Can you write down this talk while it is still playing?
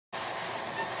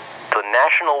The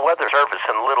National Weather Service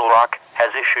in Little Rock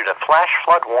has issued a flash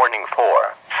flood warning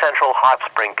for central Hot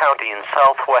Spring County in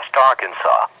southwest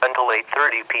Arkansas until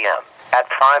 8:30 p.m. At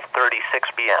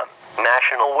 5:36 p.m.,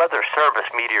 National Weather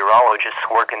Service meteorologists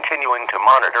were continuing to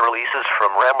monitor releases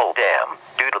from REMMEL Dam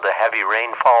due to the heavy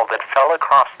rainfall that fell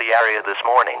across the area this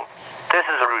morning. This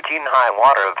is a routine high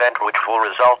water event which will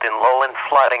result in lowland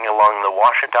flooding along the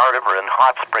Ouachita River in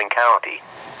Hot Spring County.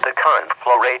 The current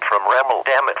flow rate from REMMEL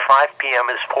Dam at 5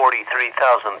 p.m. is 43,000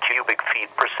 cubic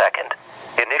feet per second.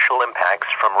 Initial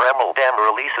impacts from REMMEL Dam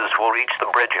releases will reach the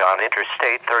bridge on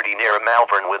Interstate 30 near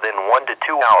Malvern within 1 to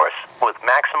 2 hours, with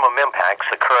maximum impacts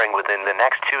occurring within the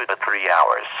next 2 to 3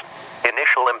 hours.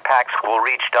 Initial impacts will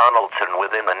reach Donaldson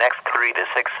within the next 3 to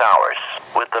 6 hours,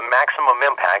 with the maximum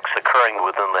impacts occurring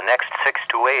within the next 6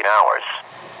 to 8 hours.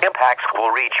 Impacts will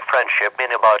reach Friendship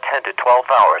in about 10 to 12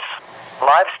 hours.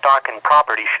 Livestock and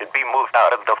property should be moved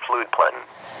out of the floodplain.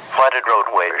 Flooded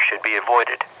roadways should be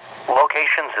avoided.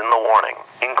 Locations in the warning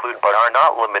include but are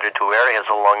not limited to areas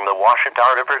along the Ouachita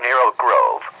River near Oak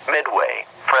Grove, Midway,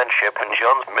 Friendship and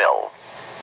Jones Mill.